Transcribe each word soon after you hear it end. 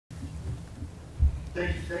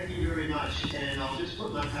Thank you very much. And I'll just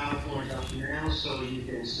put my PowerPoint up now so you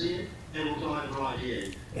can see it, and we'll dive right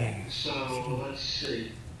in. So let's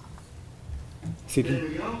see. There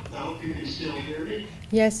we go. I hope you can still hear me.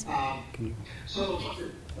 Yes. So,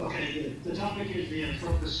 okay, good. The topic is the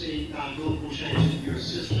Anthropocene global change in your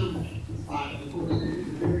system. Of course, it is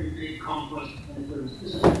a very big, complex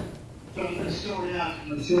system. So I'm going to start out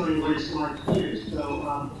showing what it's like here.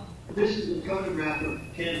 So this is a photograph of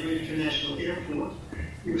Canberra International Airport.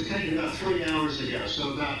 It was taken about 3 hours ago,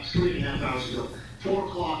 so about 3.5 hours ago. 4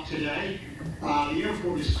 o'clock today. The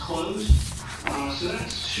airport is closed. So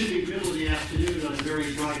that should be middle of the afternoon on a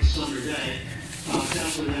very bright summer day.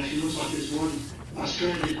 It actually looks like there's one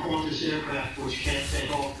stranded Qantas aircraft which can't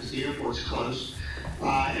take off because the airport's closed.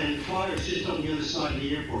 And the fire is just on the other side of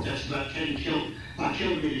the airport. That's about 10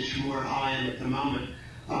 kilometers from where I am at the moment.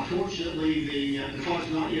 Fortunately, the fire's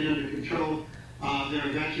not yet under control. They're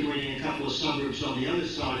evacuating a couple of suburbs on the other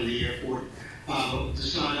side of the airport. But the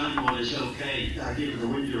side I'm on is okay, given the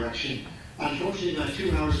wind direction. Unfortunately, about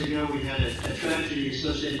 2 hours ago, we had a tragedy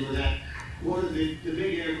associated with that. One of the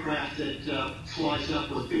big aircraft that flies up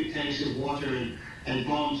with big tanks of water and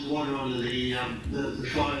bombs water onto the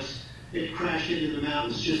fires, it crashed into the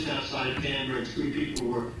mountains just outside of Canberra, and 3 people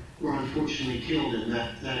were unfortunately killed in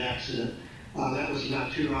that accident. That was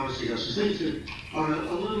about 2 hours ago. So things are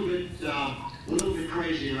a little bit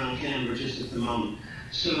crazy around Canberra just at the moment.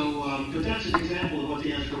 So, but that's an example of what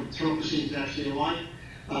the Anthropocene is actually like.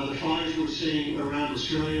 The fires we're seeing around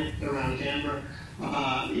Australia, around Canberra,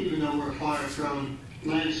 even though we're a fire-prone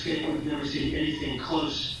landscape, we've never seen anything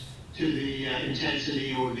close to the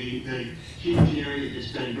intensity or the huge area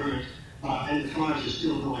that's been burnt, and the fires are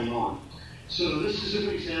still going on. So this is a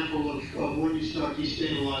good example of when you start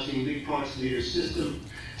destabilizing big parts of the Earth system,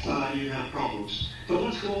 you have problems. But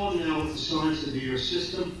let's go on now with the science of the Earth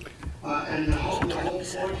system. And the whole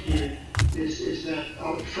point here is that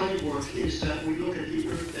our framework is that we look at the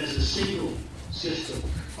Earth as a single system.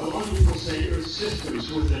 A lot of people say Earth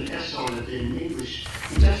systems with an S on it in English,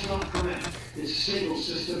 but that's not correct. It's a single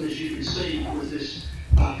system, as you can see with this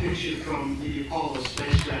picture from the Apollo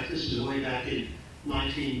spacecraft. This is way back in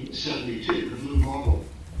 1972, the blue marble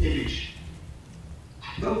image.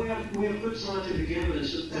 But we have good scientific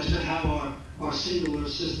evidence as to how our single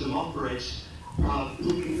Earth system operates.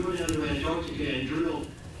 We can go down to Antarctica and drill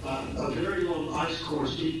a very long ice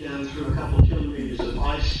course deep down through a couple of kilometers of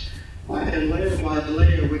ice, and layer by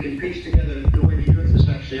layer we can piece together the way the Earth is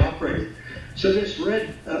actually operating. So this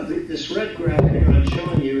red graph here I'm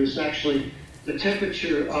showing you is actually the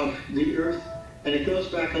temperature of the Earth, and it goes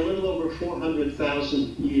back a little over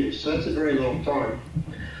 400,000 years. So that's a very long time.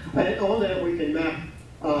 And on that we can map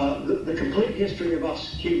the complete history of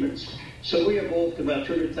us humans. So we evolved about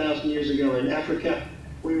 200,000 years ago in Africa.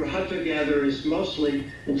 We were hunter-gatherers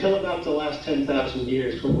mostly until about the last 10,000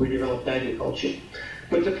 years when we developed agriculture.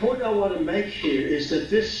 But the point I want to make here is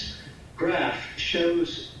that this graph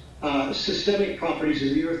shows systemic properties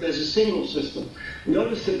of the Earth as a single system.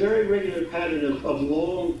 Notice the very regular pattern of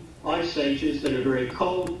long ice ages that are very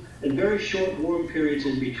cold and very short warm periods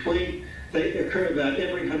in between. They occur about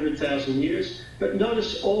every 100,000 years. But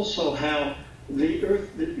notice also how the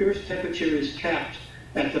Earth's temperature is capped.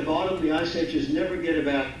 At the bottom, the ice ages never get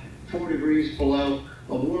about 4 degrees below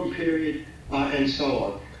a warm period, and so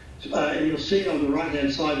on. And you'll see on the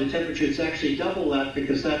right-hand side, the temperature is actually double that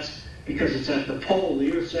because it's at the pole.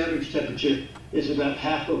 The Earth's average temperature is about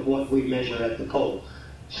half of what we measure at the pole.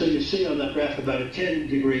 So you see on that graph about a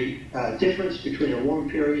 10-degree difference between a warm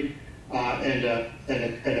period and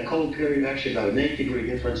a cold period, actually about an 8-degree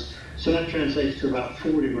difference. So that translates to about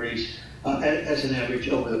 4 degrees as an average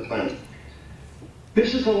over the planet.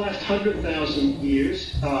 This is the last 100,000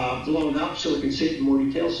 years blown up so we can see it in more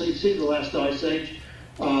detail. So you see the last ice age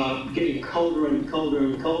getting colder and colder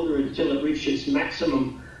and colder until it reached its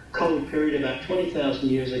maximum cold period about 20,000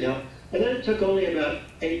 years ago. And then it took only about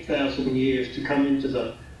 8,000 years to come into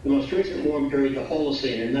the most recent warm period, the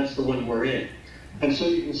Holocene, and that's the one we're in. And so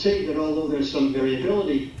you can see that although there's some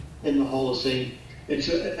variability in the Holocene, it's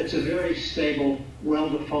a very stable,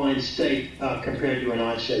 well-defined state compared to an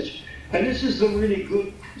ice age. And this is the really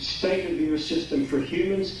good state of the Earth system for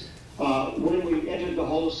humans. When we entered the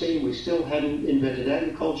Holocene, we still hadn't invented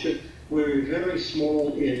agriculture. We were very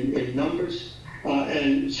small in numbers,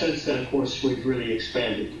 and since then, of course, we've really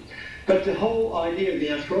expanded. But the whole idea of the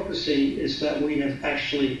Anthropocene is that we have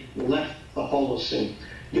actually left the Holocene.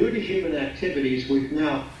 Due to human activities, we've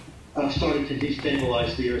now started to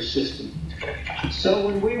destabilize the Earth system. So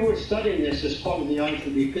when we were studying this as part of the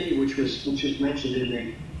IWP, which was mentioned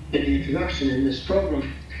in the introduction in this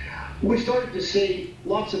program, we started to see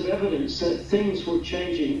lots of evidence that things were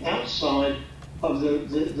changing outside of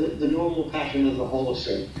the normal pattern of the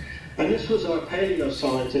Holocene. And this was our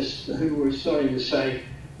paleoscientists who were starting to say,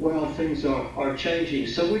 well, things are changing.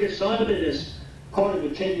 So we decided as part of a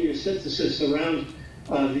 10-year synthesis around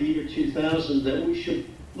the year 2000 that we should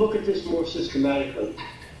look at this more systematically.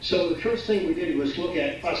 So the first thing we did was look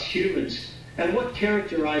at us humans and what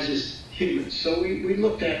characterizes humans. So we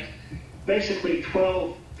looked at basically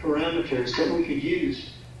 12 parameters that we could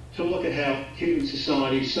use to look at how human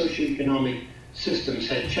society's socioeconomic systems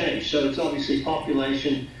had changed. So it's obviously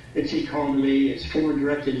population, it's economy, it's foreign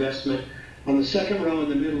direct investment. On the second row in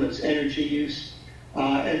the middle, it's energy use.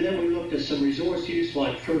 And then we looked at some resource use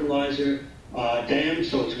like fertilizer, dams,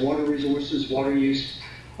 so it's water resources, water use.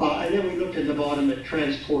 And then we looked at the bottom at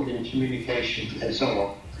transport and communication and so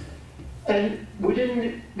on. And we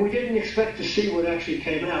didn't expect to see what actually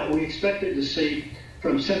came out. We expected to see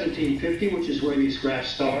from 1750, which is where these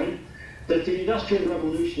graphs started, that the Industrial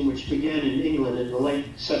Revolution, which began in England in the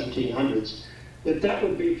late 1700s, that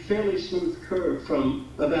would be a fairly smooth curve from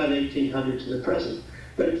about 1800 to the present.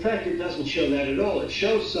 But in fact, it doesn't show that at all. It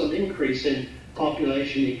shows some increase in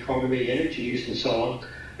population, economy, energy use, and so on.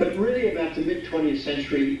 But really, about the mid-20th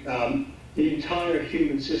century, the entire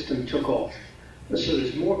human system took off. So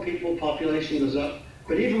there's more people, population goes up,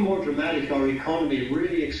 but even more dramatic, our economy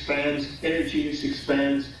really expands, energy use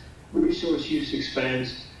expands, resource use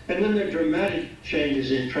expands, and then there are dramatic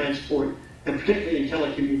changes in transport, and particularly in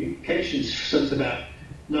telecommunications since about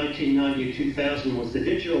 1990 or 2000 with the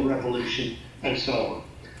digital revolution and so on.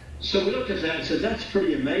 So we looked at that and said, that's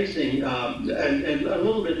pretty amazing. And a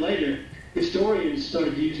little bit later, historians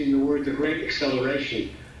started using the word the Great Acceleration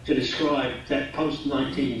to describe that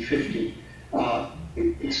post-1950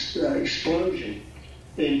 explosion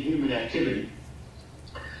in human activity.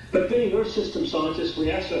 But being Earth system scientists,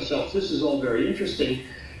 we asked ourselves, this is all very interesting,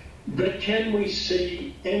 but can we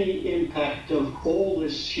see any impact of all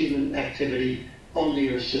this human activity on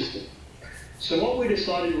the Earth system? So what we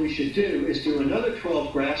decided we should do is do another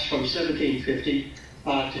 12 graphs from 1750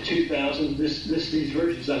 to 2000. These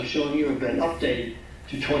versions I'm showing you have been updated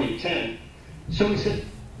to 2010. So we said,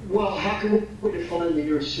 well, how can we define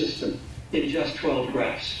the Earth system in just 12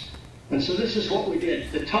 graphs? And so this is what we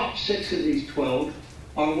did. The top 6 of these 12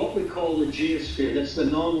 are what we call the geosphere. That's the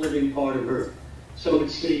non-living part of Earth. So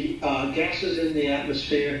it's the gases in the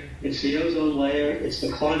atmosphere, it's the ozone layer, it's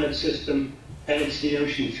the climate system, and it's the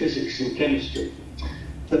ocean physics and chemistry.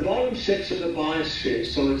 The bottom 6 are the biosphere.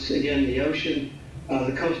 So it's, again, the ocean,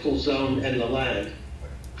 the coastal zone, and the land.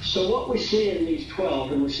 So what we see in these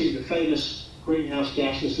 12, and we see the famous greenhouse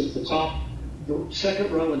gases at the top, the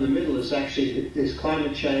second row in the middle is actually this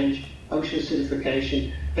climate change, ocean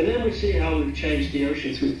acidification, and then we see how we've changed the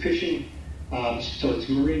ocean through fishing, so it's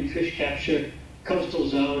marine fish capture, coastal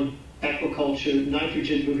zone, aquaculture,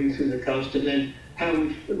 nitrogen moving through the coast, and then how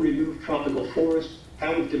we've removed tropical forests,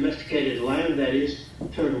 how we've domesticated land, that is,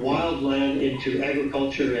 turned wild land into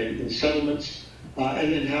agriculture and settlements,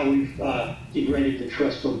 and then how we've degraded the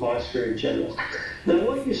terrestrial biosphere in general. Now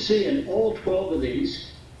what you see in all 12 of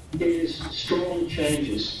these is strong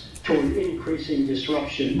changes toward increasing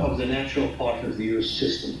disruption of the natural part of the Earth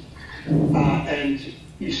system. And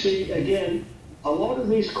you see, again, a lot of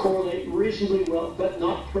these correlate reasonably well, but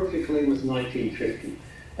not perfectly with 1950.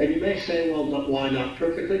 And you may say, well, why not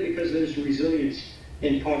perfectly? Because there's resilience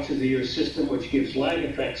in parts of the Earth system which gives lag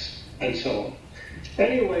effects and so on.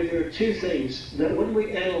 Anyway, there are two things that when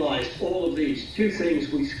we analyzed all of these, two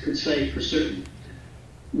things we could say for certain.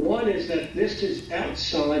 One is that this is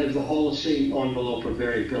outside of the Holocene envelope of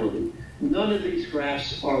variability. None of these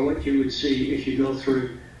graphs are what you would see if you go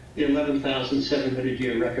through the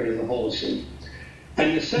 11,700-year record of the Holocene.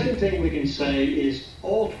 And the second thing we can say is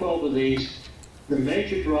all 12 of these, the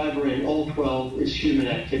major driver in all 12 is human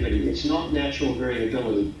activity. It's not natural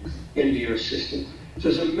variability in the Earth system. So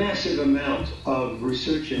there's a massive amount of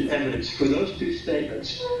research and evidence for those two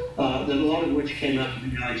statements, that a lot of which came out of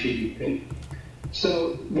the IGDP.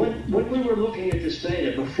 So when we were looking at this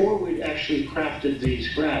data, before we'd actually crafted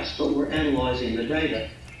these graphs, but we're analyzing the data,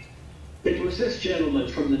 it was this gentleman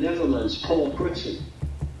from the Netherlands, Paul Crutzen,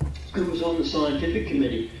 who was on the scientific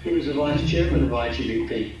committee. He was the vice chairman of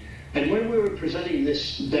IGDP. And when we were presenting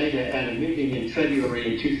this data at a meeting in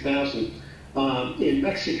February in 2000 in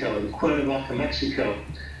Mexico, in Cuernavaca, Mexico,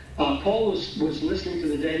 Paul was listening to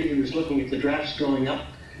the data. He was looking at the drafts going up,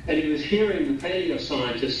 and he was hearing the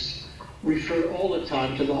paleoscientists refer all the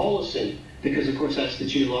time to the Holocene, because of course that's the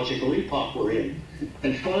geological epoch we're in.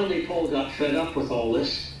 And finally Paul got fed up with all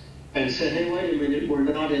this, and said, hey, wait a minute, we're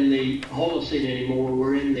not in the Holocene anymore,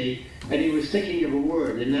 we're in the, and he was thinking of a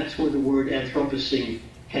word, and that's where the word Anthropocene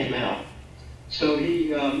came out. So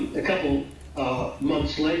he, a couple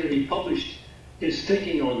months later, he published his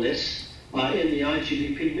thinking on this in the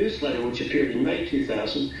IGBP newsletter, which appeared in May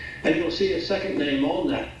 2000, and you'll see a second name on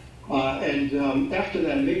that. After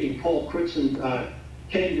that meeting, Paul Crutzen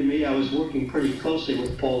came to me. I was working pretty closely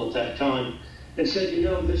with Paul at that time, and said, you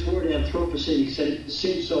know, this word Anthropocene, he said, it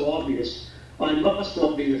seems so obvious. I must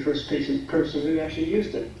not be the first person who actually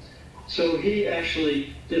used it. So he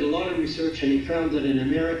actually did a lot of research, and he found that an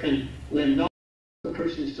American limnologist, a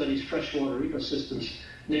person who studies freshwater ecosystems,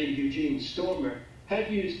 named Eugene Stormer, had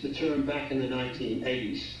used the term back in the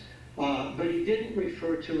 1980s, but he didn't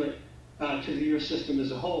refer to it to the Earth system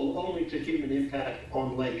as a whole, only to human impact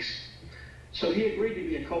on lakes. So he agreed to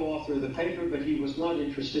be a co-author of the paper, but he was not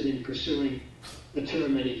interested in pursuing the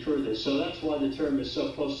term any further. So that's why the term is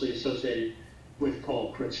so closely associated with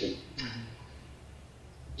Paul Crutzen.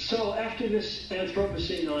 So after this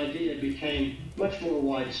Anthropocene idea became much more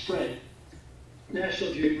widespread,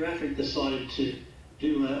 National Geographic decided to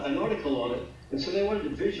do an article on it, and so they wanted to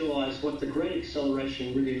visualize what the Great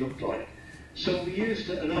Acceleration really looked like. So we used,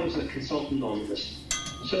 and I was a consultant on this,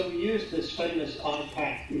 so we used this famous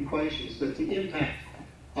IPAC equations, that the impact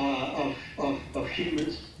of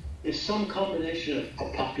humans is some combination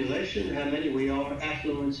of population, how many we are,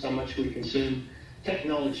 affluence, how much we consume,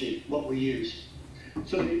 technology, what we use.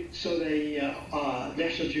 So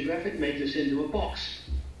National Geographic made this into a box.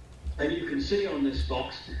 And you can see on this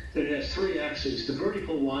box that it has three axes. The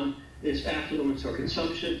vertical one is affluence or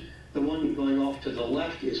consumption. The one going off to the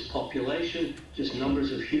left is population, just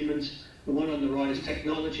numbers of humans. The one on the right is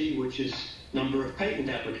technology, which is number of patent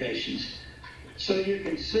applications. So you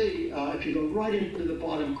can see, if you go right into the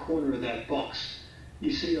bottom corner of that box,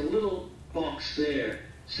 you see a little box there,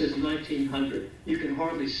 says 1900. You can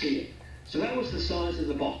hardly see it. So that was the size of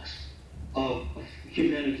the box of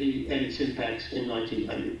humanity and its impacts in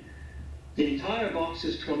 1900. The entire box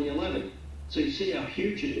is 2011, so you see how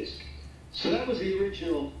huge it is. So that was the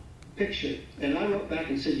original picture, and I wrote back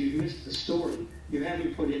and said, you've missed the story. You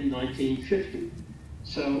haven't put in 1950.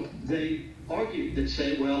 So they argued that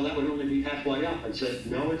say, well, that would only be halfway up. I said,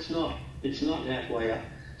 no, it's not. It's not halfway up.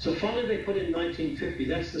 So finally they put in 1950.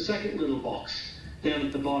 That's the second little box down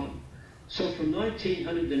at the bottom. So from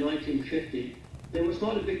 1900 to 1950, there was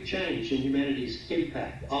not a big change in humanity's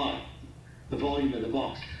impact, the volume of the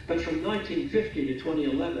box. But from 1950 to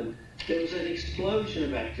 2011, there was an explosion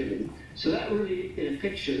of activity. So that really, in a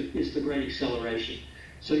picture, is the Great Acceleration.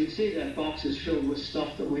 So you see that box is filled with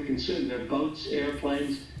stuff that we consume. There are boats,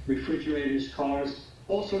 airplanes, refrigerators, cars,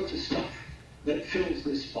 all sorts of stuff that fills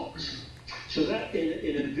this box. So that,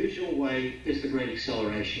 in a visual way, is the Great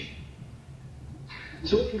Acceleration.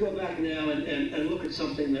 So we can go back now and look at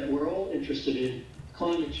something that we're all interested in,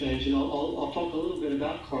 climate change, and I'll talk a little bit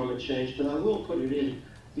about climate change, but I will put it in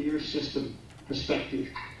the Earth system perspective.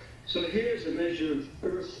 So here's a measure of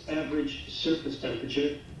Earth's average surface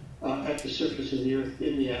temperature at the surface of the Earth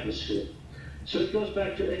in the atmosphere. So it goes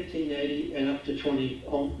back to 1880 and up to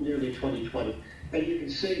nearly 2020. And you can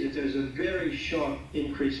see that there's a very sharp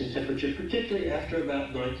increase in temperature, particularly after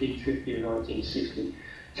about 1950 or 1960.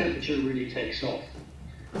 Temperature really takes off.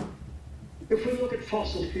 If we look at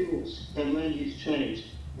fossil fuels and land use change,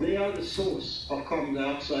 they are the source of carbon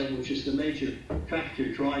dioxide, which is the major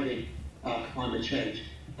factor driving climate change.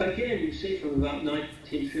 Again, you see from about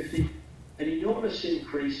 1950 an enormous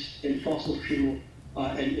increase in fossil fuel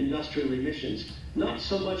and industrial emissions. Not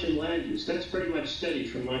so much in land use. That's pretty much steady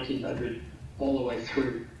from 1900 all the way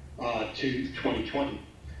through to 2020.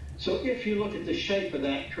 So if you look at the shape of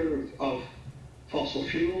that curve of fossil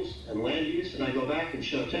fuels and land use, and I go back and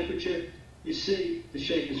show temperature, you see the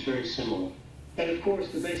shape is very similar. And of course,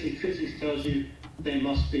 the basic physics tells you they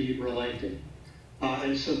must be related.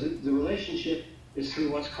 And so the relationship is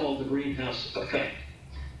through what's called the greenhouse effect.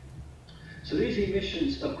 So these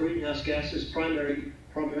emissions of greenhouse gases, primarily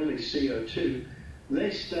CO2, they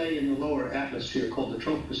stay in the lower atmosphere called the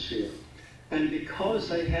troposphere. And because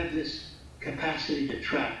they have this capacity to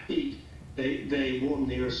trap heat, they warm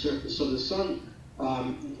the Earth's surface. So the sun,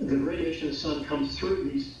 the radiation of the sun comes through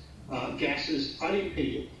these gases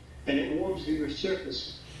unimpeded, and it warms the Earth's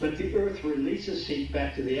surface. But the Earth releases heat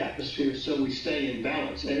back to the atmosphere, so we stay in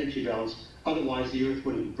balance, energy balance. Otherwise, the Earth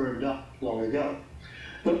would have burned up long ago.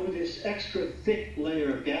 But with this extra thick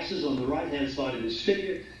layer of gases on the right-hand side of this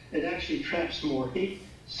figure, it actually traps more heat.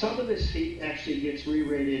 Some of this heat actually gets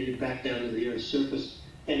re-radiated back down to the Earth's surface,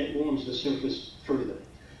 and it warms the surface further.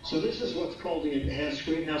 So this is what's called the enhanced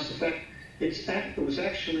greenhouse effect. It was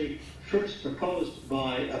actually first proposed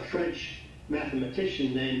by a French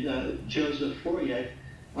mathematician named Joseph Fourier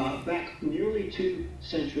back nearly 2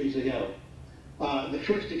 centuries ago. The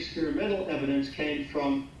first experimental evidence came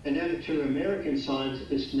from an amateur American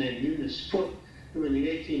scientist named Eunice Foote, who in the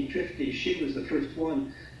 1850s, she was the first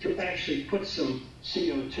one to actually put some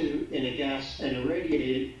CO2 in a gas and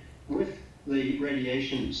irradiate it with the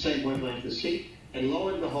radiation, same wavelength as heat, and lo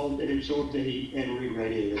and behold, it absorbed the heat and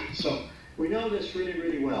re-radiated it. So we know this really,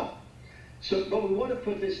 really well. But we want to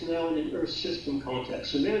put this now in an Earth system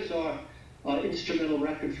context. And there's our instrumental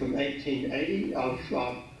record from 1880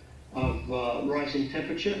 of rising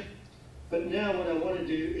temperature. But now what I want to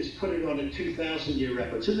do is put it on a 2,000-year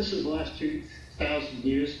record. So this is the last 2,000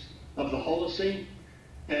 years of the Holocene.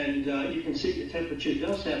 And you can see the temperature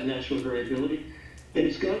does have natural variability. And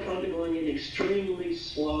it's undergoing an extremely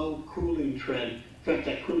slow cooling trend. In fact,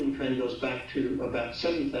 that cooling trend goes back to about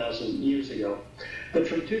 7,000 years ago. But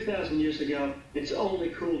from 2,000 years ago, it's only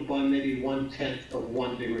cooled by maybe 1/10 of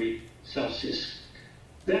 1 degree Celsius.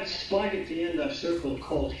 That spike at the end I've circled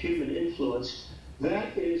called human influence,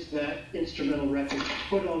 that is that instrumental record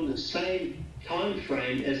put on the same time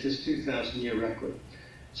frame as this 2,000-year record.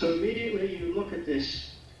 So immediately you look at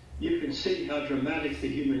this, you can see how dramatic the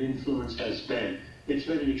human influence has been. It's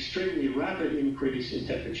been an extremely rapid increase in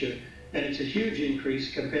temperature, and it's a huge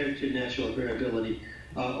increase compared to natural variability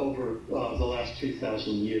over the last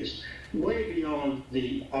 2,000 years, way beyond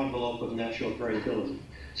the envelope of natural variability.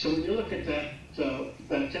 So when you look at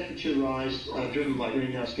that temperature rise driven by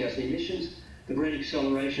greenhouse gas emissions, the rate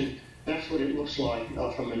acceleration, that's what it looks like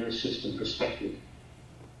from an Earth system perspective.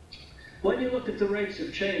 When you look at the rates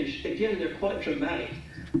of change, again, they're quite dramatic.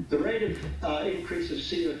 The rate of increase of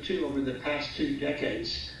CO2 over the past 2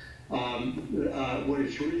 decades, where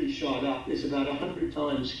it's really shot up, is about 100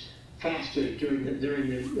 times faster during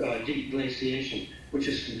the deep glaciation, which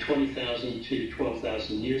is from 20,000 to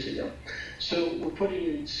 12,000 years ago. So we're putting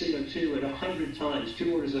in CO2 at 100 times,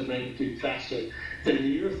 2 orders of magnitude faster than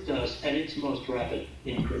the Earth does at its most rapid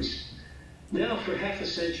increase. Now, for half a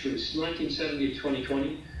century, 1970 to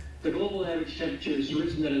 2020, the global average temperature has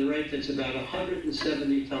risen at a rate that's about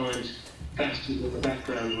 170 times faster than the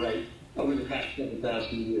background rate over the past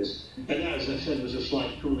 7,000 years. And that, as I said, was a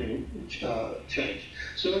slight cooling change.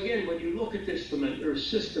 So again, when you look at this from an Earth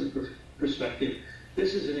system perspective,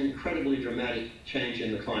 this is an incredibly dramatic change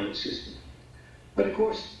in the climate system. But of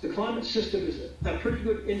course, the climate system is a pretty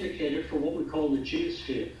good indicator for what we call the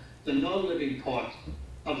geosphere, the non-living part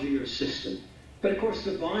of the Earth system. But of course,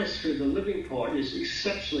 the biosphere, the living part, is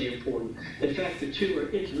exceptionally important. In fact, the two are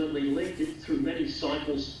intimately linked through many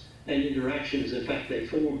cycles and interactions. In fact, they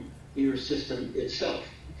form the Earth system itself.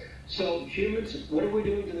 So humans, what are we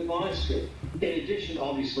doing to the biosphere? In addition,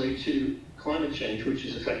 obviously, to climate change, which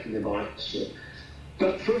is affecting the biosphere.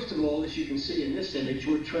 But first of all, as you can see in this image,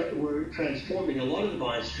 we're transforming a lot of the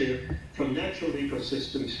biosphere from natural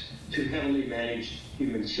ecosystems to heavily managed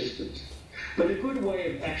human systems. But a good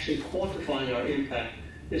way of actually quantifying our impact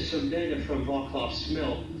is some data from Vaclav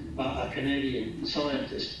Smil, a Canadian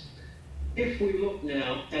scientist. If we look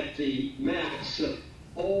now at the mass of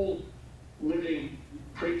all living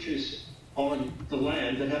creatures on the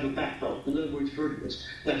land that have a backbone, in other words, vertebrates,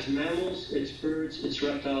 that's mammals, it's birds, it's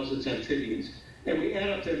reptiles, it's amphibians, and we add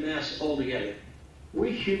up their mass all together,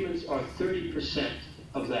 we humans are 30%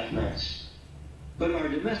 of that mass. But our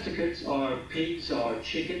domesticates, our pigs, our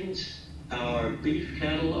chickens, our beef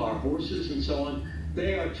cattle, our horses, and so on,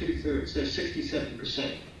 they are 2/3, they're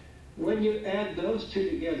 67%. When you add those two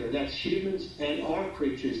together, that's humans and our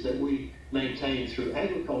creatures that we maintain through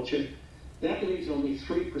agriculture, that leaves only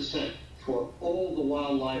 3% for all the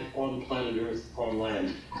wildlife on planet Earth on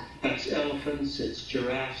land. That's elephants, it's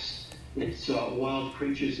giraffes, it's wild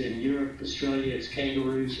creatures in Europe, Australia, it's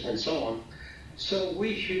kangaroos, and so on. So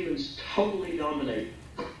we humans totally dominate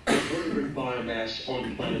the vertebrate biomass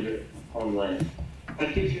on planet Earth on land.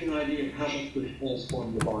 That gives you an idea of how much we've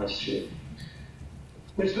transformed the biosphere.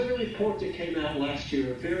 There's been a report that came out last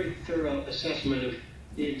year, a very thorough assessment of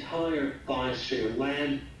the entire biosphere,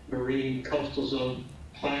 land, marine, coastal zone,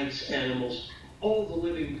 plants, animals, all the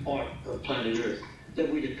living part of planet Earth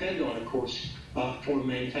that we depend on, of course, for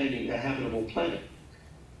maintaining a habitable planet.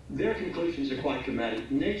 Their conclusions are quite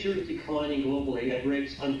dramatic. Nature is declining globally at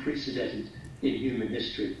rates unprecedented in human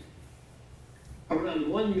history. Around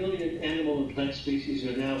 1 million animal and plant species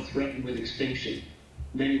are now threatened with extinction,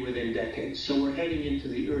 many within decades. So we're heading into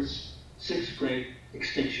the Earth's 6th great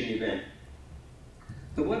extinction event.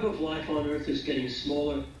 The web of life on Earth is getting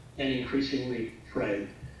smaller and increasingly frayed.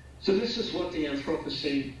 So this is what the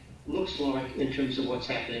Anthropocene looks like in terms of what's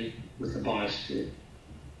happening with the biosphere.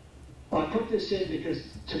 I put this in because,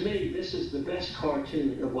 to me, this is the best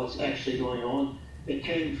cartoon of what's actually going on. It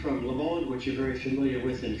came from Le Monde, which you're very familiar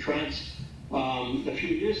with in France, a few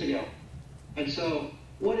years ago. And so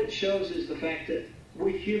what it shows is the fact that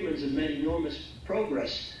we humans have made enormous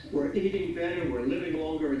progress. We're eating better, we're living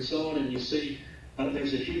longer, and so on. And you see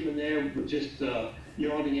there's a human there just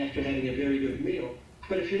yawning after having a very good meal.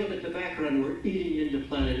 But if you look at the background, we're eating into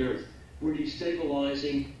planet Earth. We're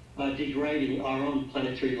destabilizing, degrading our own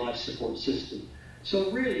planetary life support system.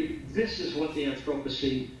 So really, this is what the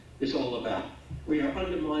Anthropocene is all about. We are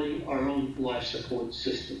undermining our own life support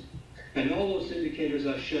system. And all those indicators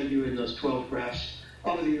I showed you in those 12 graphs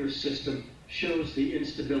of the Earth system shows the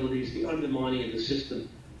instabilities, the undermining of the system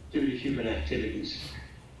due to human activities.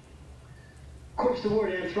 Of course, the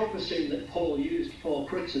word Anthropocene that Paul used, Paul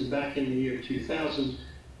Crutzen, back in the year 2000,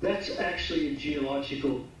 that's actually a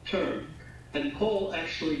geological term. And Paul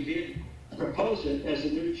actually did propose it as a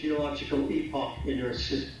new geological epoch in Earth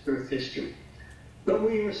history. But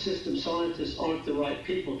we Earth system scientists aren't the right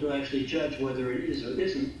people to actually judge whether it is or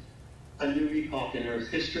isn't a new epoch in Earth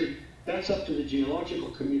history. That's up to the geological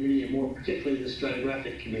community, and more particularly the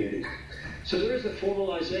stratigraphic community. So there is a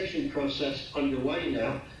formalization process underway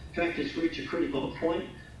now. In fact, it's reached a critical point.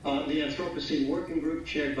 The Anthropocene Working Group,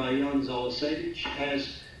 chaired by Jan Zalasiewicz,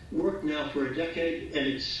 has worked now for a decade, and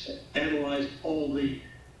it's analyzed all the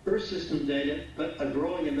Earth system data, but a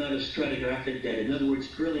growing amount of stratigraphic data. In other words,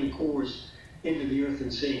 drilling cores into the Earth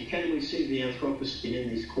and seeing, can we see the Anthropocene in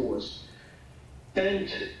these cores?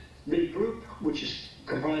 And the group, which is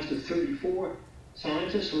comprised of 34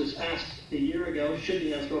 scientists, was asked a year ago, should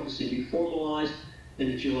the Anthropocene be formalized in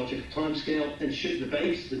the geological timescale, and should the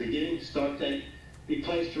base, the beginning, start date, be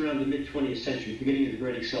placed around the mid-20th century, beginning of the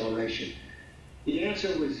Great Acceleration? The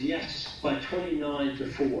answer was yes, by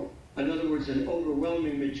 29-4. In other words, an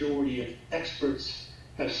overwhelming majority of experts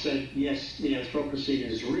have said, yes, the Anthropocene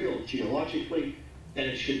is real geologically, and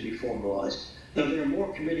it should be formalized. Now, there are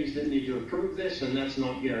more committees that need to approve this, and that's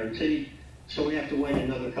not guaranteed, so we have to wait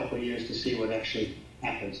another couple of years to see what actually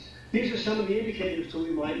happens. These are some of the indicators that we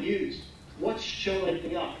might use. What's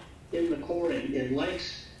showing up in the core, in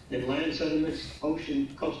lakes, in land sediments,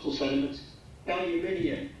 ocean, coastal sediments,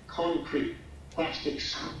 aluminium, concrete,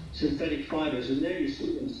 plastics, synthetic fibers, and there you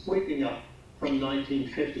see them sweeping up from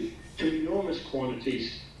 1950 to enormous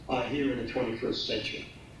quantities here in the 21st century.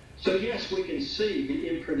 So yes, we can see the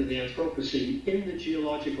imprint of the Anthropocene in the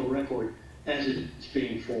geological record as it's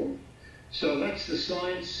being formed. So that's the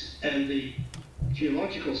science and the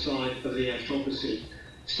geological side of the Anthropocene.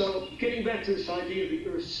 So getting back to this idea of the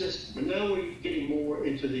Earth system, and now we're getting more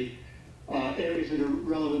into the areas that are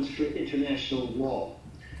relevant for international law.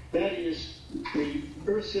 That is, the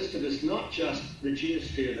Earth system is not just the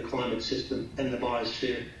geosphere, the climate system, and the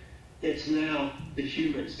biosphere. It's now the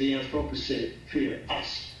humans, the Anthropocene,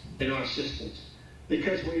 us, in our systems.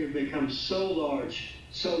 Because we have become so large,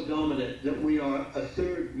 so dominant, that we are a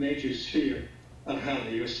third major sphere of how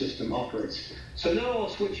the Earth system operates. So now I'll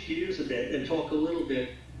switch gears a bit and talk a little bit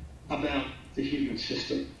about the human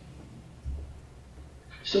system.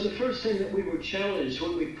 So the first thing that we were challenged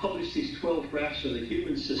when we published these 12 graphs of the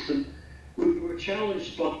human system, we were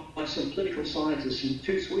challenged by some political scientists, and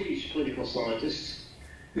two Swedish political scientists,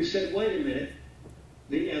 who said, wait a minute,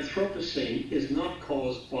 the Anthropocene is not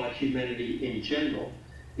caused by humanity in general.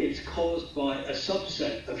 It's caused by a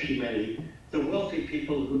subset of humanity, the wealthy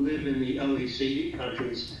people who live in the OECD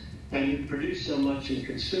countries and who produce so much and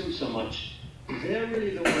consume so much. They're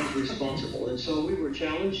really the ones responsible. And so we were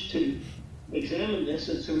challenged to examine this,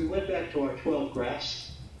 and so we went back to our 12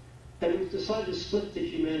 graphs, and we've decided to split the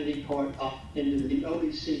humanity part up into the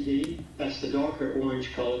OECD, that's the darker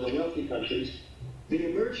orange color, the wealthy countries, the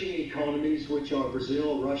emerging economies, which are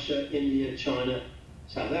Brazil, Russia, India, China,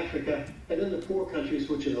 South Africa, and then the poor countries,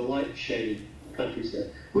 which are the light shaded countries there.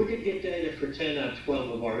 We could get data for 10 out of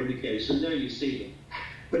 12 of our indicators, so there you see them.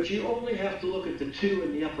 But you only have to look at the two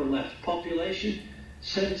in the upper left. Population,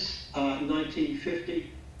 since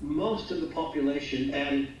 1950, most of the population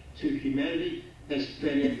added to humanity has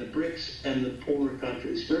been in the BRICS and the poorer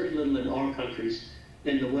countries. Very little in our countries,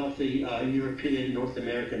 in the wealthy European, North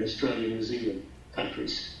American, Australian, New Zealand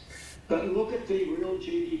countries. But look at the real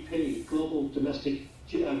GDP, global domestic,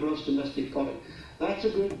 gross domestic product. That's a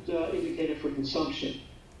good indicator for consumption.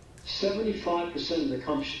 75% of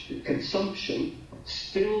the consumption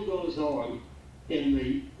still goes on in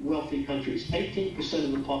the wealthy countries. 18%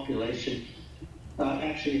 of the population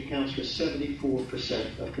actually accounts for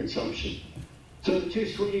 74% of consumption. So the two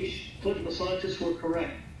Swedish political scientists were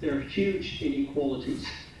correct. There are huge inequalities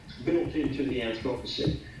built into the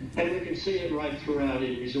Anthropocene. And we can see it right throughout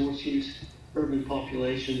in resource use, urban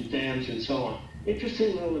population, dams, and so on.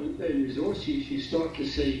 Interesting, though, in resource use, you start to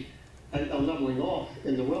see a leveling off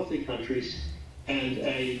in the wealthy countries and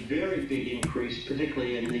a very big increase,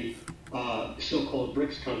 particularly in the so-called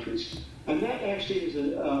BRICS countries. And that actually is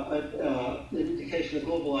an indication of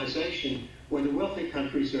globalization, where the wealthy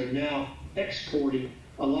countries are now exporting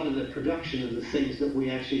a lot of the production of the things that we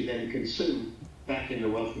actually then consume back in the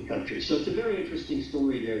wealthy countries. So it's a very interesting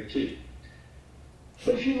story there, too.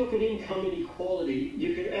 But if you look at income inequality,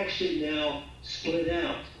 you can actually now split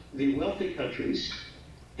out the wealthy countries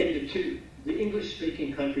into two: the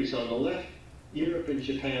English-speaking countries on the left, Europe and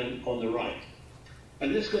Japan on the right.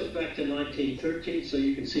 And this goes back to 1913, so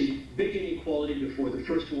you can see big inequality before the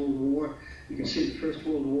First World War. You can see the First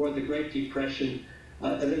World War, the Great Depression,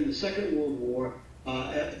 and then the Second World War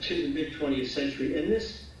to the mid-20th century. And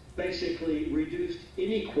this basically reduced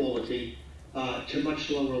inequality to much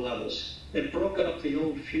lower levels. It broke up the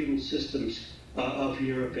old feudal systems of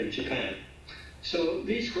Europe and Japan. So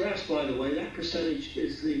these graphs, by the way, that percentage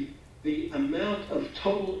is the amount of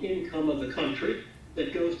total income of the country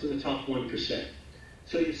that goes to the top 1%.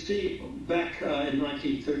 So you see back in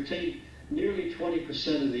 1913, nearly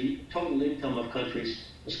 20% of the total income of countries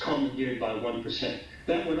was commandeered by 1%.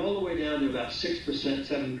 That went all the way down to about 6%,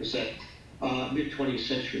 7%, mid-20th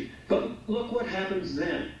century. But look what happens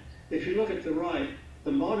then. If you look at the right,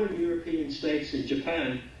 the modern European states and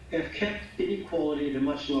Japan have kept inequality at a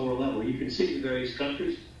much lower level. You can see the various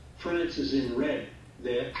countries. France is in red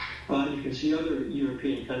there. You can see other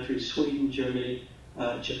European countries, Sweden, Germany,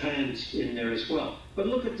 Japan's in there as well. But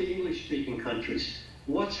look at the English-speaking countries.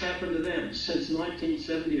 What's happened to them? Since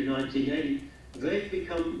 1970 or 1980, they've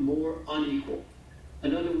become more unequal.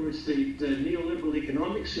 In other words, the neoliberal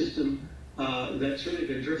economic system that's really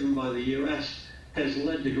been driven by the U.S. has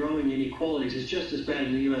led to growing inequalities. It's just as bad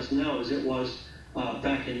in the U.S. now as it was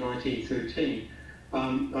back in 1913.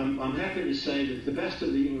 I'm happy to say that the best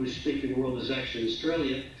of the English-speaking world is actually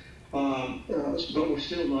Australia, but we're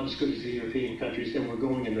still not as good as the European countries, and we're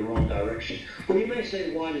going in the wrong direction. Well, you may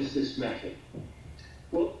say, why does this matter?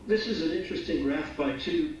 Well, this is an interesting graph by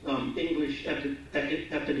two English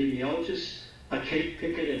epidemiologists, Kate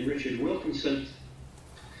Pickett and Richard Wilkinson.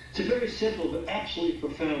 It's a very simple but absolutely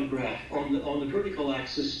profound graph. On the vertical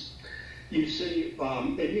axis, you see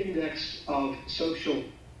an index of social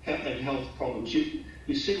and health problems.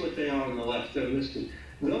 You see what they are on the left. They're listed.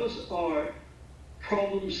 Those are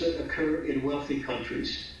problems that occur in wealthy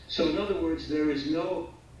countries. So in other words, there is no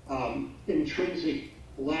intrinsic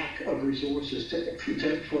lack of resources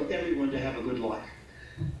for everyone to have a good life.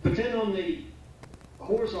 But then on the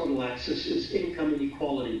horizontal axis is income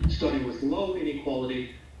inequality, starting with low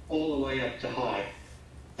inequality all the way up to high.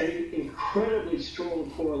 An incredibly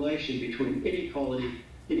strong correlation between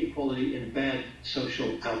inequality and bad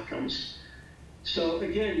social outcomes. So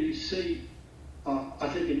again, you see, I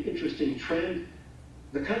think, an interesting trend.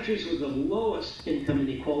 The countries with the lowest income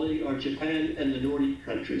inequality are Japan and the Nordic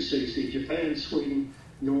countries. So you see Japan, Sweden,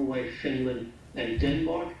 Norway, Finland, and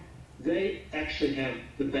Denmark. They actually have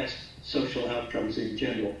the best social outcomes in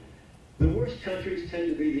general. The worst countries tend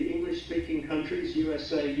to be the English-speaking countries,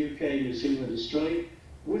 USA, UK, New Zealand, Australia,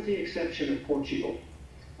 with the exception of Portugal,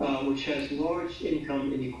 which has large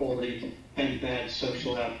income inequality and bad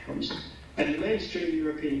social outcomes. And the mainstream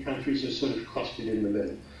European countries are sort of clustered in the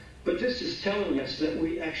middle. But this is telling us that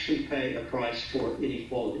we actually pay a price for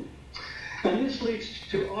inequality. And this leads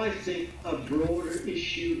to, I think, a broader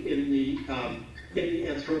issue in the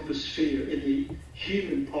anthroposphere, in the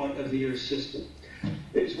human part of the Earth system.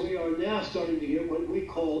 Is we are now starting to get what we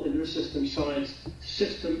call in Earth system science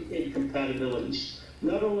system incompatibilities.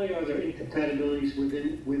 Not only are there incompatibilities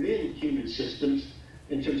within human systems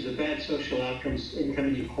in terms of bad social outcomes,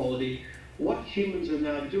 income inequality, what humans are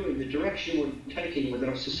now doing, the direction we're taking with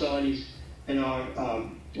our societies and our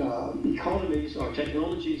economies, our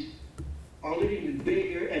technologies, are leading to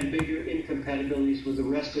bigger and bigger incompatibilities with the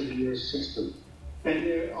rest of the Earth system. And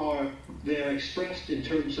they're expressed in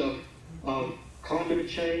terms of climate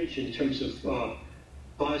change, in terms of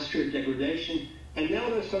biosphere degradation, and now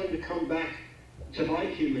they're starting to come back to bite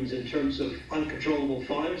humans in terms of uncontrollable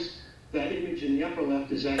fires. That image in the upper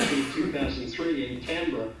left is actually 2003 in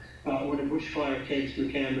Canberra, when a bushfire came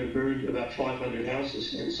through Canberra and burned about 500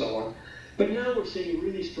 houses and so on. But now we're seeing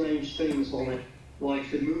really strange things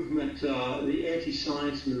like the movement, the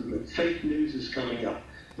anti-science movement. Fake news is coming up,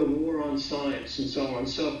 the war on science and so on.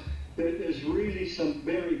 So there's really some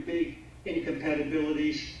very big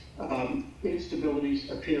incompatibilities,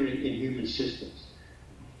 instabilities appearing in human systems.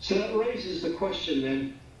 So that raises the question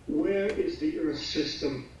then, where is the Earth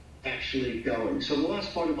system actually going? So the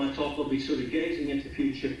last part of my talk will be sort of gazing into the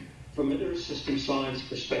future from an Earth system science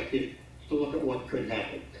perspective to look at what could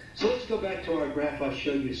happen. So let's go back to our graph I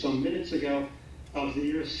showed you some minutes ago of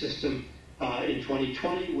the Earth system in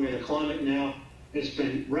 2020, where the climate now has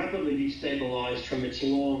been rapidly destabilized from its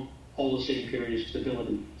long Holocene period of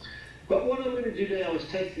stability. But what I'm going to do now is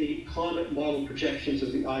take the climate model projections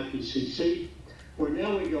of the IPCC, where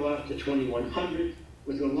now we go out to 2100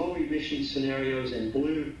 with the low emission scenarios in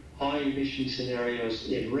blue, high emission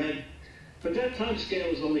scenarios in red. But that time scale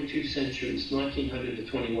is only 2 centuries, 1900 to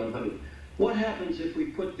 2100. What happens if we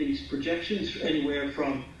put these projections anywhere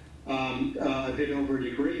from a bit over a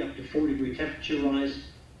degree up to 4-degree temperature rise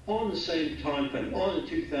on the same time frame, on a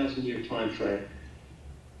 2,000-year time frame?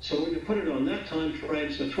 So we're going to put it on that time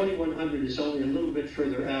frame, so 2100 is only a little bit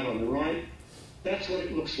further out on the right. That's what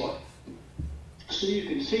it looks like. So you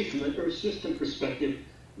can see from an Earth system perspective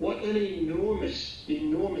what an enormous,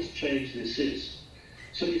 enormous change this is.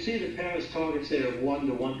 So you see the Paris targets there of 1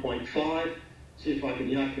 to 1.5. See if I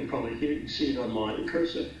can probably hear, you can see it on my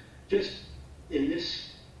cursor. Just in this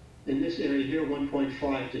area here,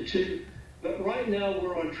 1.5 to 2. But right now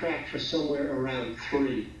we're on track for somewhere around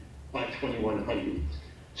 3 by 2100.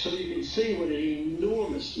 So you can see what an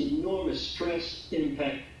enormous, enormous stress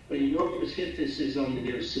impact, an enormous hit this is on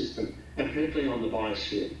the Earth system, and particularly on the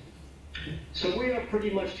biosphere. So we are pretty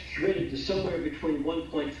much committed to somewhere between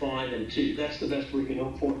 1.5 and 2. That's the best we can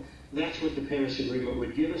hope for. That's what the Paris Agreement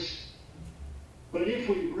would give us. But if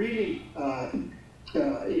we really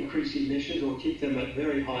increase emissions or keep them at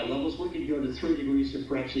very high levels, we could go to 3 degrees or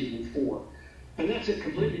perhaps even 4. And that's a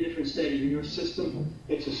completely different state of the Earth system.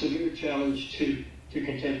 It's a severe challenge to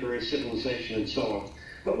contemporary civilization and so on.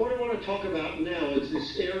 But what I want to talk about now is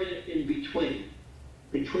this area in between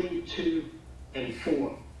 2 and 4,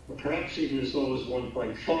 or perhaps even as low as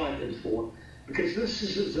 1.5 and 4, because this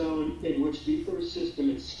is a zone in which the Earth system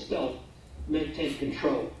itself may take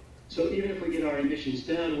control. So even if we get our emissions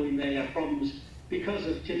down, we may have problems because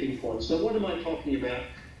of tipping points. So what am I talking about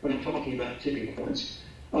when I'm talking about tipping points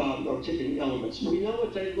or tipping elements? We know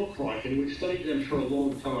what they look like, and we've studied them for a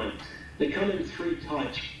long time. They come in 3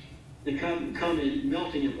 types. They come in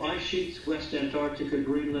melting of ice sheets, West Antarctica,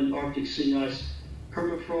 Greenland, Arctic sea ice,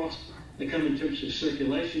 permafrost. They come in terms of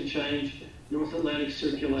circulation change, North Atlantic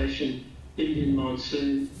circulation, Indian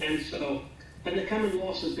monsoon, and they come in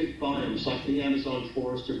loss of big biomes like the Amazon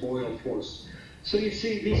forest or boreal forest. So you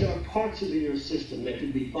see, these are parts of the Earth system. They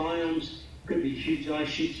could be biomes, could be huge ice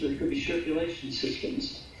sheets, or they could be circulation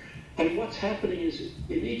systems. And what's happening is,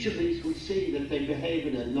 in each of these, we see that they behave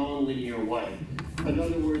in a non-linear way. In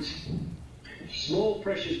other words, small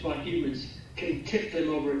pressures by humans can tip them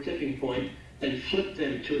over a tipping point and flip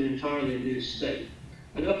them to an entirely new state.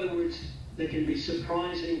 In other words, they can be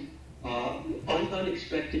surprising,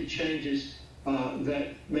 unexpected changes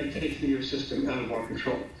that may take the Earth system out of our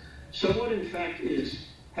control. So what, in fact, is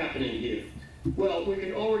happening here? Well, we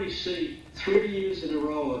can already see 3 years in a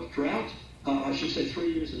row of drought. I should say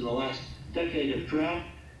 3 years in the last decade of drought,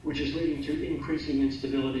 which is leading to increasing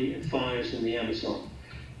instability and fires in the Amazon.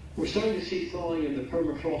 We're starting to see thawing of the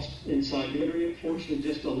permafrost in Siberia, fortunately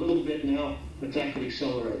just a little bit now, but that could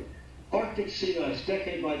accelerate. Arctic sea ice,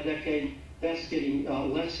 decade by decade, that's getting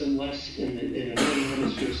less and less in the northern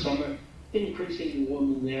hemisphere summer, increasing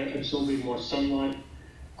warming there, absorbing more sunlight.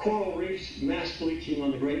 Coral reefs, mass bleaching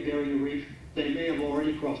on the Great Barrier Reef, they may have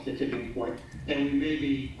already crossed the tipping point, and we may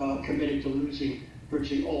be committed to losing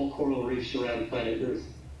virtually all coral reefs around planet Earth.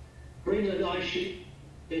 Greenland ice sheet,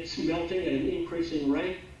 it's melting at an increasing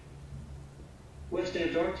rate. West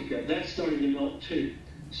Antarctica, that's starting to melt too.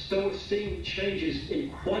 So we're seeing changes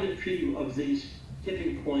in quite a few of these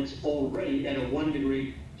tipping points already at a 1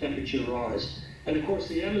 degree temperature rise. And of course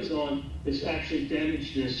the Amazon is actually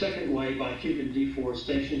damaged in a second way by human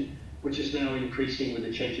deforestation, which is now increasing with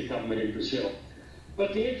the change of government in Brazil.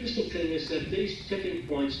 But the interesting thing is that these tipping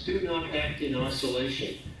points do not act in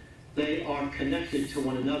isolation. They are connected to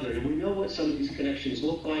one another. And we know what some of these connections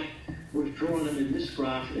look like. We've drawn them in this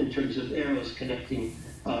graph in terms of arrows connecting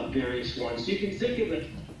various ones. You can think of it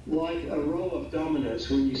like a row of dominoes.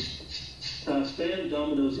 When you stand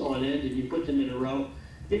dominoes on end and you put them in a row,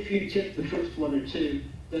 if you tip the first 1 or 2,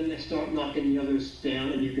 then they start knocking the others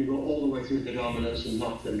down, and you can go all the way through the dominoes and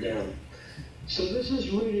knock them down. So this is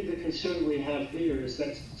really the concern we have here, is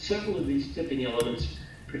that several of these tipping elements,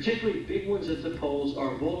 particularly big ones at the poles,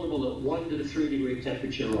 are vulnerable at 1 to 3 degree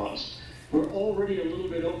temperature rise. We're already a little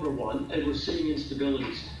bit over 1, and we're seeing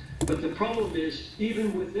instabilities. But the problem is,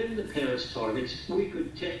 even within the Paris targets, we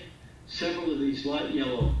could tip several of these light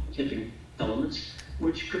yellow tipping elements,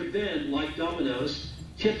 which could then, like dominoes,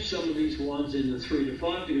 tip some of these ones in the 3 to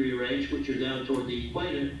 5 degree range, which are down toward the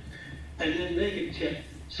equator, and then they could tip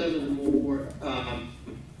some of the more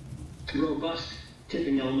robust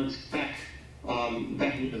tipping elements back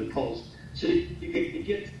into the poles. So you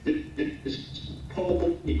get this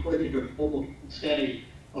pole equated or pole steady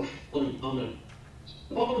of falling domino.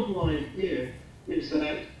 The bottom line here is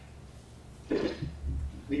that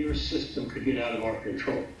the Earth system could get out of our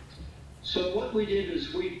control. So what we did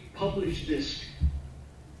is we published this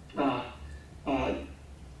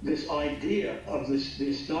this idea of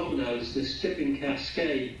these dominoes, this tipping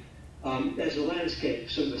cascade, as a landscape,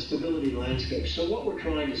 so the stability landscape. So what we're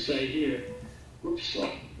trying to say here, oops,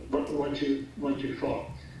 one too far,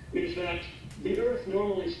 is that the Earth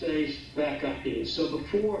normally stays back up here. So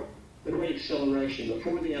before the Great Acceleration,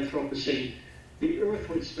 before the Anthropocene, the Earth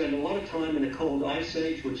would spend a lot of time in a cold ice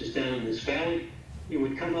age, which is down in this valley. It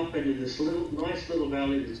would come up into this nice little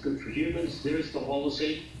valley that's good for humans. There's the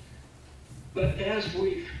Holocene. But as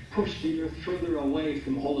we've pushed the Earth further away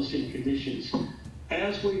from Holocene conditions,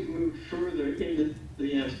 as we've moved further into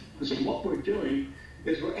the Anthropocene, what we're doing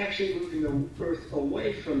is we're actually moving the Earth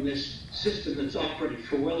away from this system that's operated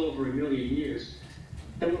for well over 1 million years,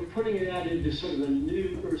 and we're putting it out into sort of a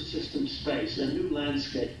new Earth system space, a new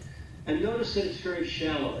landscape. And notice that it's very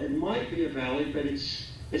shallow. It might be a valley, but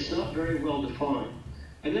it's not very well defined.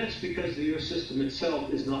 And that's because the Earth system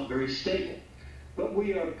itself is not very stable. But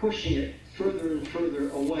we are pushing it further and further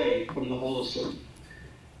away from the Holocene.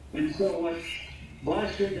 And so what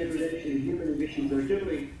biosphere degradation and human emissions are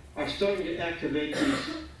doing are starting to activate these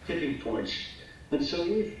tipping points. And so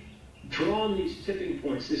we've drawn these tipping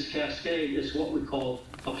points. This cascade is what we call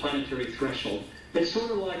a planetary threshold. It's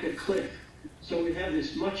sort of like a cliff. So we have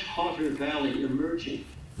this much hotter valley emerging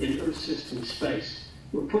in Earth system space.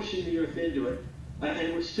 We're pushing the Earth into it,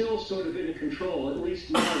 and we're still sort of in control. At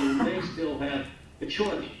least now we may still have a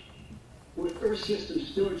choice with Earth system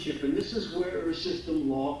stewardship, and this is where Earth system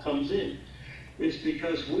law comes in, is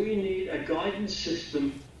because we need a guidance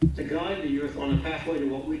system to guide the Earth on a pathway to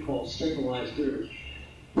what we call stabilized Earth,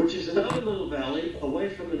 which is another little valley away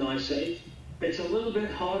from an ice age. It's a little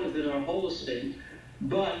bit hotter than our Holocene,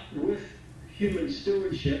 but with human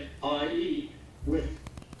stewardship, i.e. with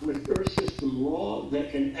Earth system law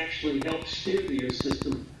that can actually help steer the Earth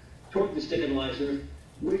system toward the stabilized Earth,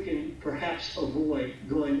 we can perhaps avoid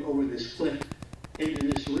going over this cliff into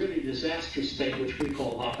this really disastrous state which we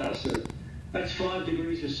call hothouse Earth. That's 5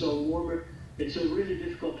 degrees or so warmer. It's a really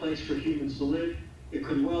difficult place for humans to live. It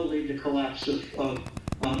could well lead to collapse of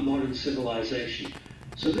modern civilization.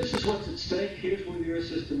 So this is what's at stake. Here's where the Earth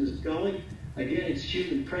system is going. Again, it's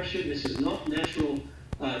human pressure. This is not natural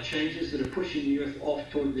changes that are pushing the Earth off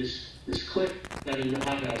toward this cliff that in the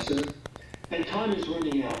hothouse Earth. And time is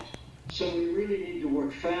running out. So we really need to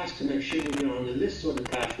work fast to make sure we get onto this sort of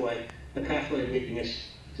pathway, the pathway leading us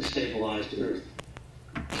to stabilized Earth.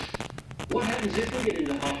 What happens if we get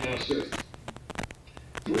into hothouse Earth?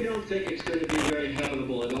 We don't think it's going to be very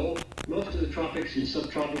habitable at all. Most of the tropics and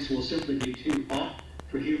subtropics will simply be too hot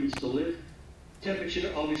for humans to live.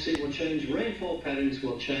 Temperature obviously will change, rainfall patterns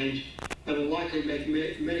will change, and will likely make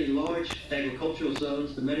many large agricultural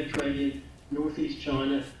zones, the Mediterranean, northeast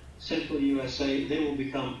China, central USA, they will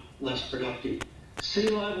become less productive. Sea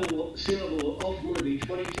level will ultimately be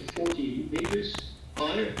 20 to 40 meters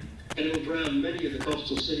higher, and it will drown many of the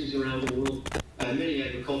coastal cities around the world, many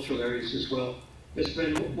agricultural areas as well. There's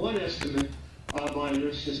been one estimate by an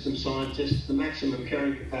Earth system scientist, the maximum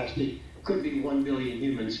carrying capacity could be 1 billion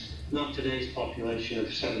humans, not today's population of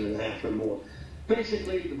 7.5 or more.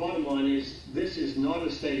 Basically, the bottom line is this is not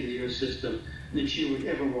a state of the Earth system that you would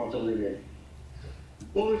ever want to live in.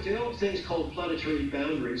 Well, we've developed things called planetary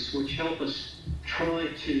boundaries, which help us try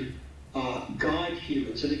to guide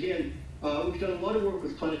humans. And again, we've done a lot of work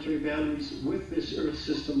with planetary boundaries with this Earth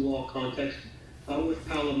system law context, with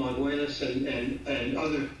Paulo Marguelis and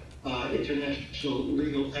other international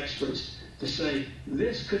legal experts to say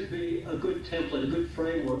this could be a good template, a good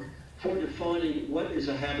framework for defining what is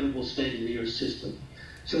a habitable state of the Earth system.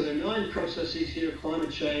 So there are 9 processes here: climate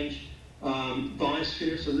change,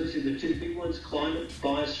 biosphere, so these are the 2 big ones, climate,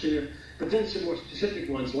 biosphere, but then some more specific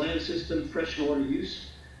ones: land system, freshwater use,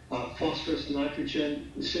 phosphorus,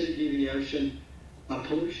 nitrogen, acidity of the ocean,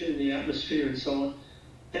 pollution in the atmosphere, and so on.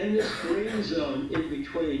 And this green zone in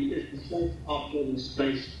between is the safe operating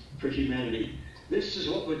space for humanity. This is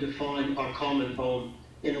what would define our common home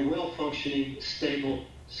in a well-functioning, stable,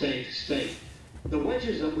 safe state. The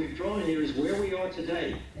wedges that we've drawn here is where we are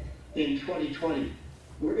today in 2020.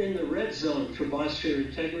 We're in the red zone for biosphere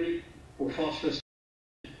integrity or phosphorus.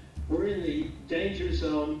 We're in the danger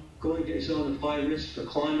zone, going to a zone of high risk for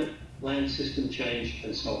climate, land system change,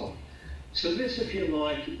 and so on. So this, if you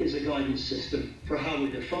like, is a guidance system for how we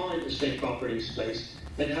define a safe operating space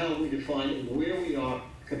and how we define where we are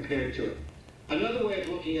compared to it. Another way of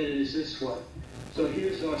looking at it is this way. So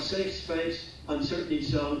here's our safe space, uncertainty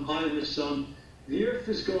zone, high risk zone. The Earth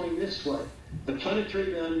is going this way. The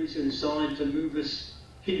planetary boundaries are designed to move us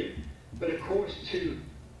here. But of course, to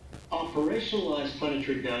operationalize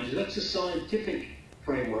planetary boundaries, that's a scientific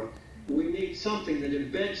framework. We need something that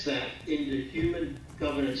embeds that into human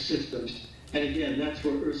governance systems. And again, that's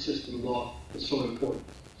where Earth system law is so important.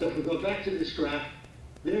 So if we go back to this graph,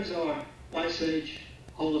 there's our Ice Age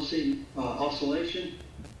Holocene oscillation.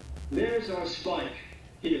 There's our spike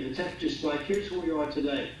here, the temperature spike. Here's where we are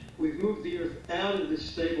today. We've moved the Earth out of this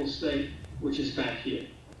stable state, which is back here.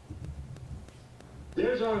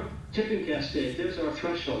 There's our tipping cascade. There's our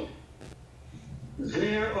threshold.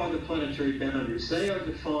 There are the planetary boundaries. They are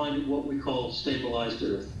defined what we call stabilized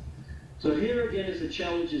Earth. So here again is the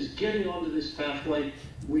challenge is getting onto this pathway.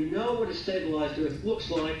 We know what a stabilized Earth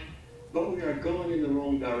looks like, but we are going in the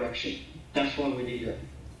wrong direction. That's why we need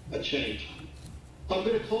a change. I'm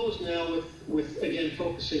going to close now with again,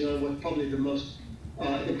 focusing on what probably the most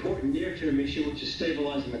important near-term issue, which is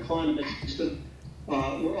stabilizing the climate system.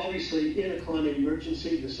 We're obviously in a climate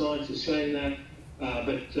emergency. The science is saying that.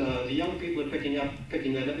 But the young people are picking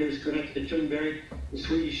that up. Here's Greta Thunberg, the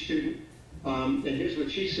Swedish student. And here's what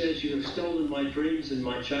she says: "You have stolen my dreams and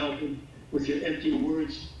my childhood with your empty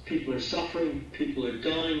words. People are suffering. People are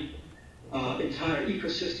dying. Entire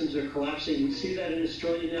ecosystems are collapsing." We see that in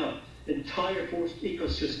Australia now. Entire forest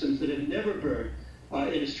ecosystems that have never burned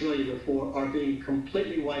in Australia before are being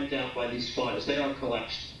completely wiped out by these fires. They are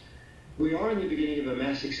collapsed. We are in the beginning of a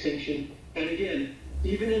mass extinction. And again,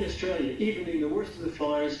 even in Australia, even in the worst of the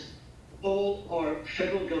fires, all our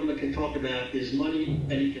federal government can talk about is money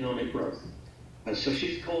and economic growth. And so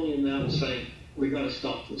she's calling them out and saying, we've got to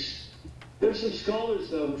stop this. There's some scholars,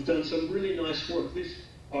 though, who've done some really nice work. These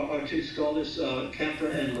are two scholars, Capra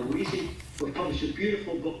and Louisi, who have published a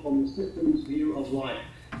beautiful book on the system's view of life,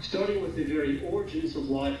 starting with the very origins of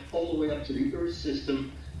life all the way up to the Earth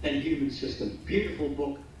system and human system. Beautiful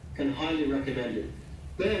book, can highly recommend it.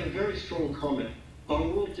 They have a very strong comment. Our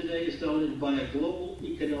world today is dominated by a global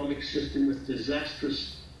economic system with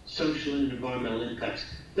disastrous social and environmental impacts.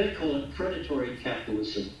 They call it predatory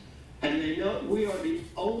capitalism. And they know we are the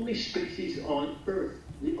only species on Earth,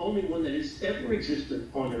 the only one that has ever existed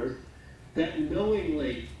on Earth, that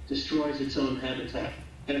knowingly destroys its own habitat.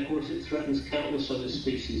 And of course, it threatens countless other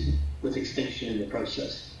species with extinction in the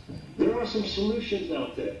process. There are some solutions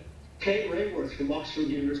out there. Kate Rayworth from Oxford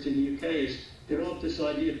University in the UK has developed this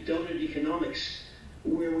idea of donut economics,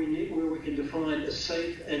 where we can define a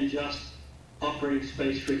safe and just operating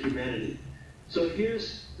space for humanity. So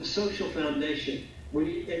here's the social foundation. We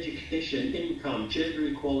need education, income, gender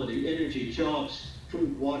equality, energy, jobs,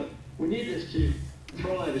 food, water. We need this to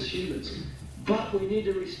thrive as humans. But we need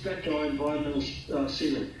to respect our environmental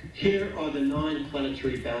ceiling. Here are the 9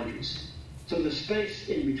 planetary boundaries. So the space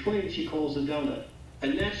in between she calls a donut.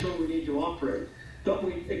 And that's where we need to operate. But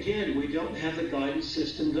we don't have the guidance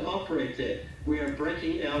system to operate there. We are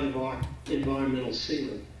breaking out of our environmental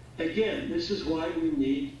ceiling. Again, this is why we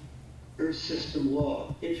need Earth system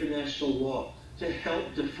law, international law, to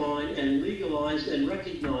help define and legalize and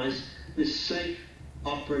recognize this safe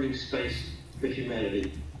operating space for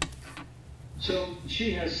humanity. So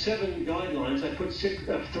she has 7 guidelines. I put 3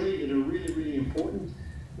 that are really, really important.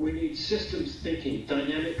 We need systems thinking,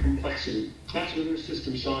 dynamic complexity. That's what Earth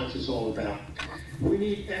system science is all about. We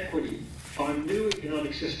need equity. Our new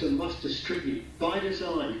economic system must distribute by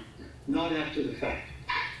design, not after the fact.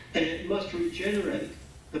 And it must regenerate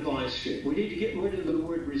the biosphere. We need to get rid of the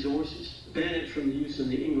word resources, ban it from the use in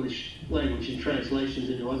the English language and translations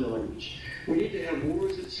into other language. We need to have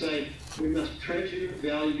words that say we must treasure,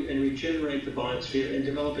 value, and regenerate the biosphere and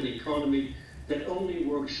develop an economy that only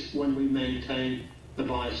works when we maintain the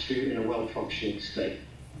biosphere in a well-functioning state.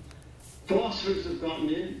 Philosophers have gotten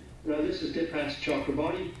in. This is Dipas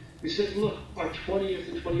Chakrabarty, who says, look, our 20th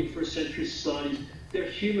and 21st century societies, they're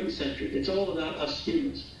human-centric. It's all about us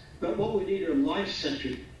humans. But what we need are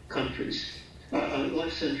life-centric countries,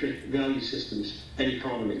 life-centric value systems and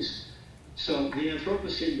economies. So the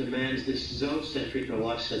Anthropocene demands this zoocentric or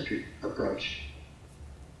life-centric approach.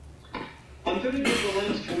 I'm going to give the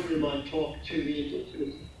last word in my talk to the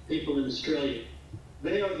Indigenous people in Australia.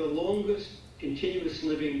 They are the longest continuous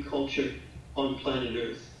living culture on planet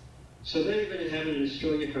Earth. So they've been inhabited in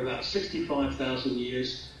Australia for about 65,000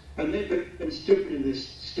 years, and they've been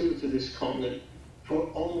stewards of this continent for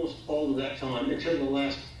almost all of that time, until the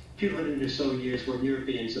last few hundred or so years when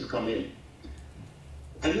Europeans have come in.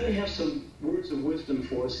 I'm going to have some words of wisdom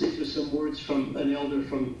for us. These are some words from an elder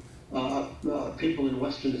from people in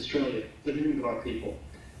Western Australia, the Noongar people.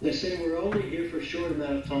 They say we're only here for a short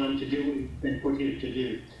amount of time to do what we've been put here to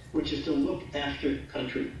do, which is to look after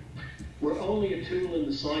country. We're only a tool in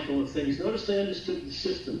the cycle of things. Notice they understood the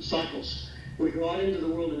system, cycles. We go out into the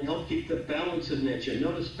world and help keep the balance of nature.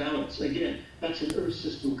 Notice balance. Again, that's an Earth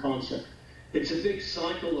system concept. It's a big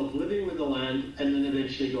cycle of living with the land and then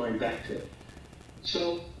eventually going back to it.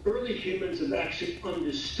 So early humans have actually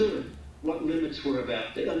understood what limits were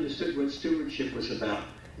about. They understood what stewardship was about.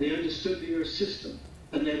 They understood the Earth system,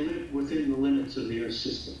 and they lived within the limits of the Earth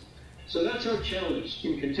system. So that's our challenge.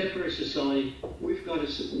 In contemporary society, we've got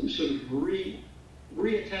to sort of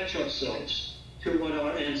reattach ourselves to what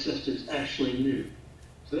our ancestors actually knew.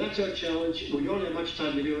 So that's our challenge. We don't have much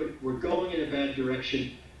time to do it. We're going in a bad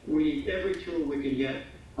direction. We need every tool we can get.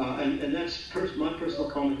 And that's my personal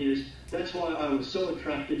comment here is that's why I was so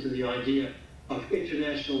attracted to the idea of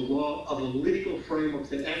international law, of a legal framework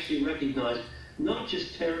that actually recognized not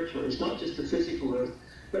just territories, not just the physical Earth,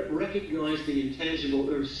 but recognized the intangible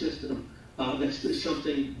Earth system. That's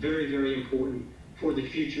something very, very important for the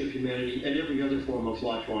future of humanity and every other form of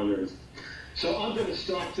life on Earth. So I'm going to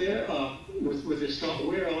stop there with this thought,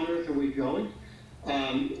 where on Earth are we going?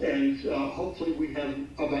 Hopefully we have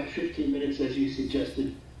about 15 minutes, as you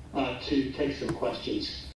suggested, to take some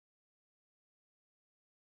questions.